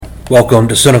Welcome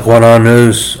to Cynical On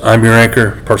News. I'm your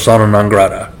anchor, persona non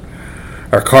grata.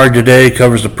 Our card today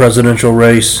covers the presidential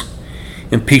race,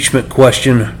 impeachment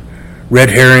question,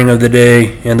 red herring of the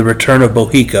day, and the return of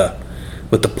BOHICA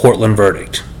with the Portland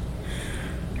verdict.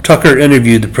 Tucker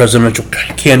interviewed the presidential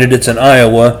candidates in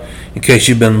Iowa, in case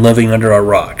you've been living under a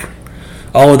rock.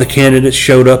 All of the candidates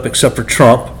showed up except for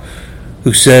Trump,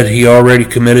 who said he already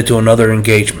committed to another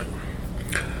engagement.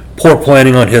 Poor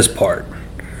planning on his part.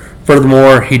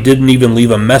 Furthermore, he didn't even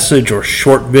leave a message or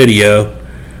short video,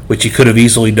 which he could have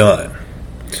easily done.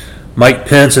 Mike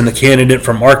Pence and the candidate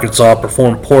from Arkansas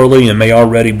performed poorly and may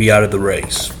already be out of the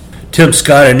race. Tim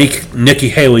Scott and Nikki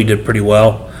Haley did pretty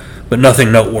well, but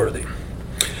nothing noteworthy.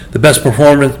 The best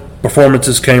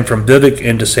performances came from Vivek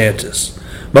and DeSantis.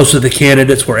 Most of the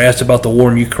candidates were asked about the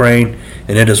war in Ukraine,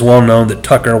 and it is well known that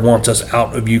Tucker wants us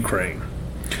out of Ukraine.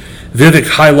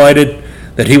 Vivek highlighted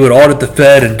that he would audit the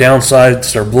Fed and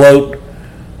downsize their bloat,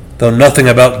 though nothing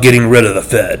about getting rid of the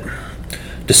Fed.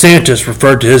 DeSantis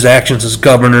referred to his actions as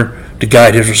governor to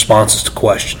guide his responses to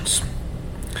questions.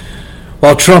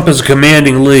 While Trump is a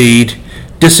commanding lead,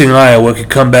 dissing Iowa could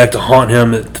come back to haunt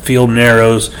him if the field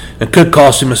narrows and could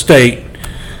cost him a state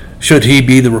should he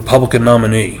be the Republican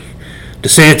nominee.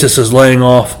 DeSantis is laying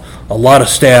off a lot of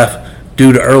staff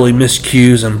due to early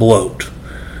miscues and bloat.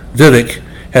 Vivek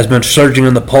has been surging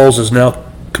in the polls, is now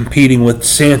competing with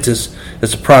DeSantis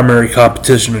as the primary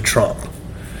competition to Trump.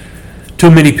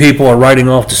 Too many people are writing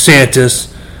off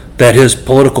DeSantis that his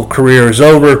political career is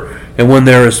over, and when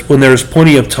there is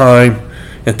plenty of time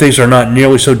and things are not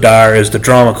nearly so dire as the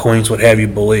drama queens would have you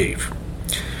believe.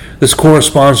 This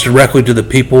corresponds directly to the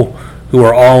people who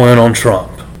are all in on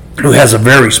Trump, who has a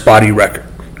very spotty record.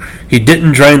 He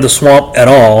didn't drain the swamp at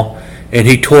all, and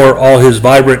he tore all his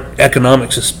vibrant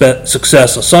economic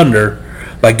success asunder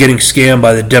by getting scammed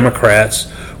by the Democrats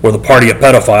or the party of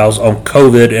pedophiles on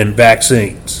COVID and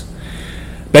vaccines.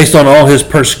 Based on all his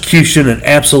persecution and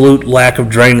absolute lack of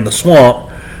draining the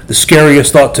swamp, the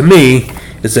scariest thought to me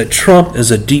is that Trump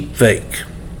is a deep fake.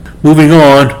 Moving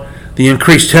on, the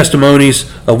increased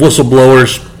testimonies of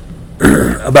whistleblowers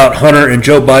about Hunter and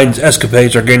Joe Biden's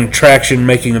escapades are gaining traction,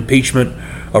 making impeachment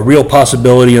a real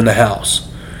possibility in the House.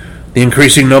 The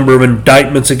increasing number of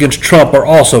indictments against Trump are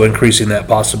also increasing that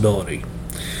possibility.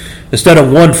 Instead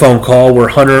of one phone call where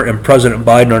Hunter and President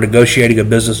Biden are negotiating a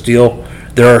business deal,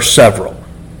 there are several.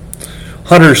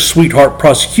 Hunter's sweetheart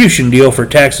prosecution deal for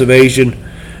tax evasion,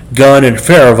 gun, and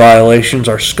FARA violations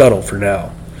are scuttled for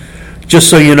now. Just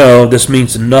so you know, this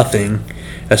means nothing,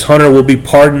 as Hunter will be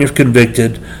pardoned if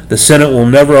convicted. The Senate will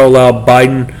never allow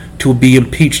Biden to be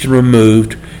impeached and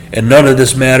removed, and none of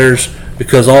this matters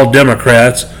because all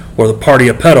Democrats, or the party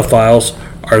of pedophiles,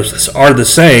 are the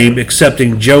same,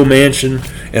 excepting Joe Manchin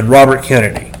and Robert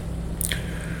Kennedy.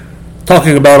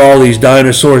 Talking about all these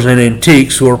dinosaurs and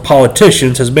antiques who are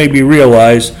politicians has made me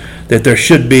realize that there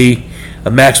should be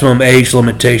a maximum age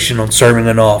limitation on serving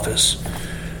in office.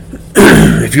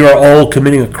 If you are old,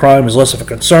 committing a crime is less of a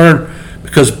concern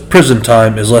because prison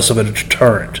time is less of a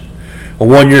deterrent. A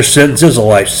 1-year sentence is a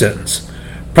life sentence.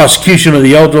 Prosecution of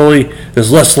the elderly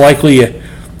is less likely,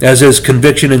 as is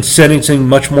conviction and sentencing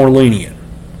much more lenient.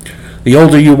 The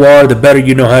older you are, the better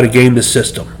you know how to game the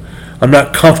system. I'm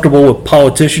not comfortable with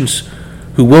politicians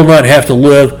who will not have to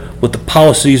live with the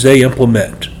policies they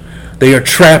implement. They are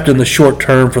trapped in the short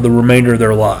term for the remainder of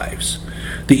their lives.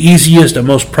 The easiest and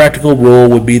most practical rule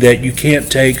would be that you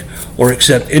can't take or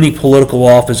accept any political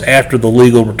office after the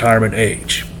legal retirement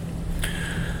age.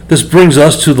 This brings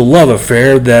us to the love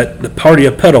affair that the party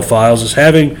of pedophiles is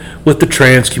having with the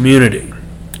trans community.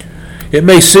 It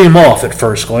may seem off at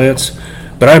first glance,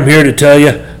 but I'm here to tell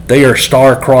you they are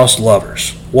star-crossed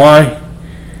lovers. Why?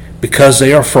 Because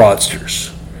they are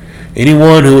fraudsters.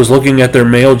 Anyone who is looking at their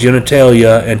male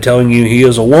genitalia and telling you he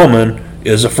is a woman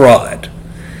is a fraud.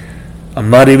 I'm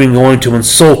not even going to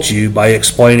insult you by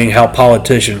explaining how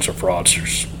politicians are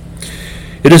fraudsters.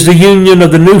 It is the union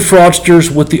of the new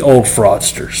fraudsters with the old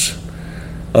fraudsters,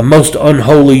 a most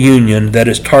unholy union that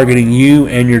is targeting you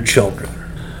and your children.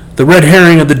 The red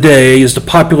herring of the day is the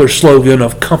popular slogan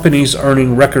of companies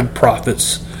earning record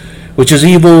profits, which is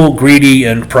evil, greedy,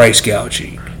 and price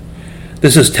gouging.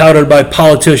 This is touted by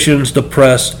politicians, the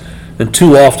press, and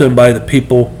too often by the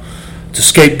people to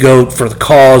scapegoat for the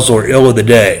cause or ill of the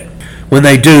day. When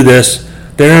they do this,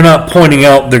 they are not pointing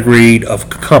out the greed of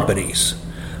companies,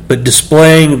 but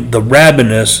displaying the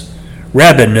rabidness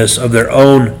of their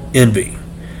own envy.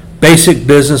 Basic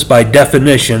business, by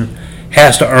definition,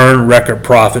 has to earn record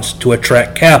profits to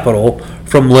attract capital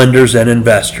from lenders and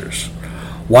investors.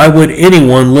 Why would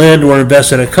anyone lend or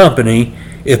invest in a company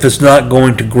if it's not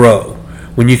going to grow?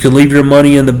 when you can leave your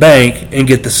money in the bank and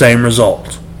get the same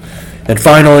result. And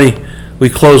finally, we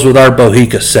close with our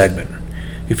BOHICA segment.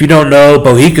 If you don't know,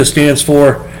 BOHICA stands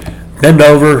for Bend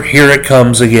Over, Here It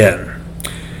Comes Again.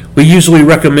 We usually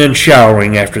recommend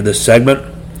showering after this segment.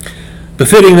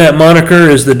 Befitting that moniker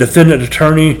is the defendant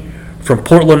attorney from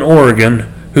Portland,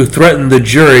 Oregon, who threatened the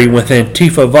jury with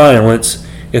Antifa violence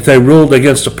if they ruled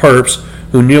against the perps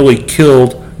who nearly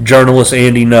killed journalist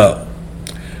Andy Ngo.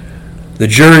 The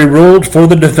jury ruled for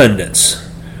the defendants.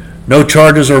 No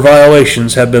charges or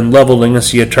violations have been leveled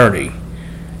against the attorney.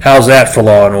 How's that for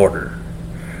law and order?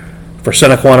 For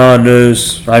Sine Qua Non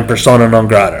News, I'm persona non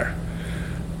grata.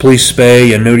 Please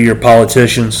spay and neuter your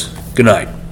politicians. Good night.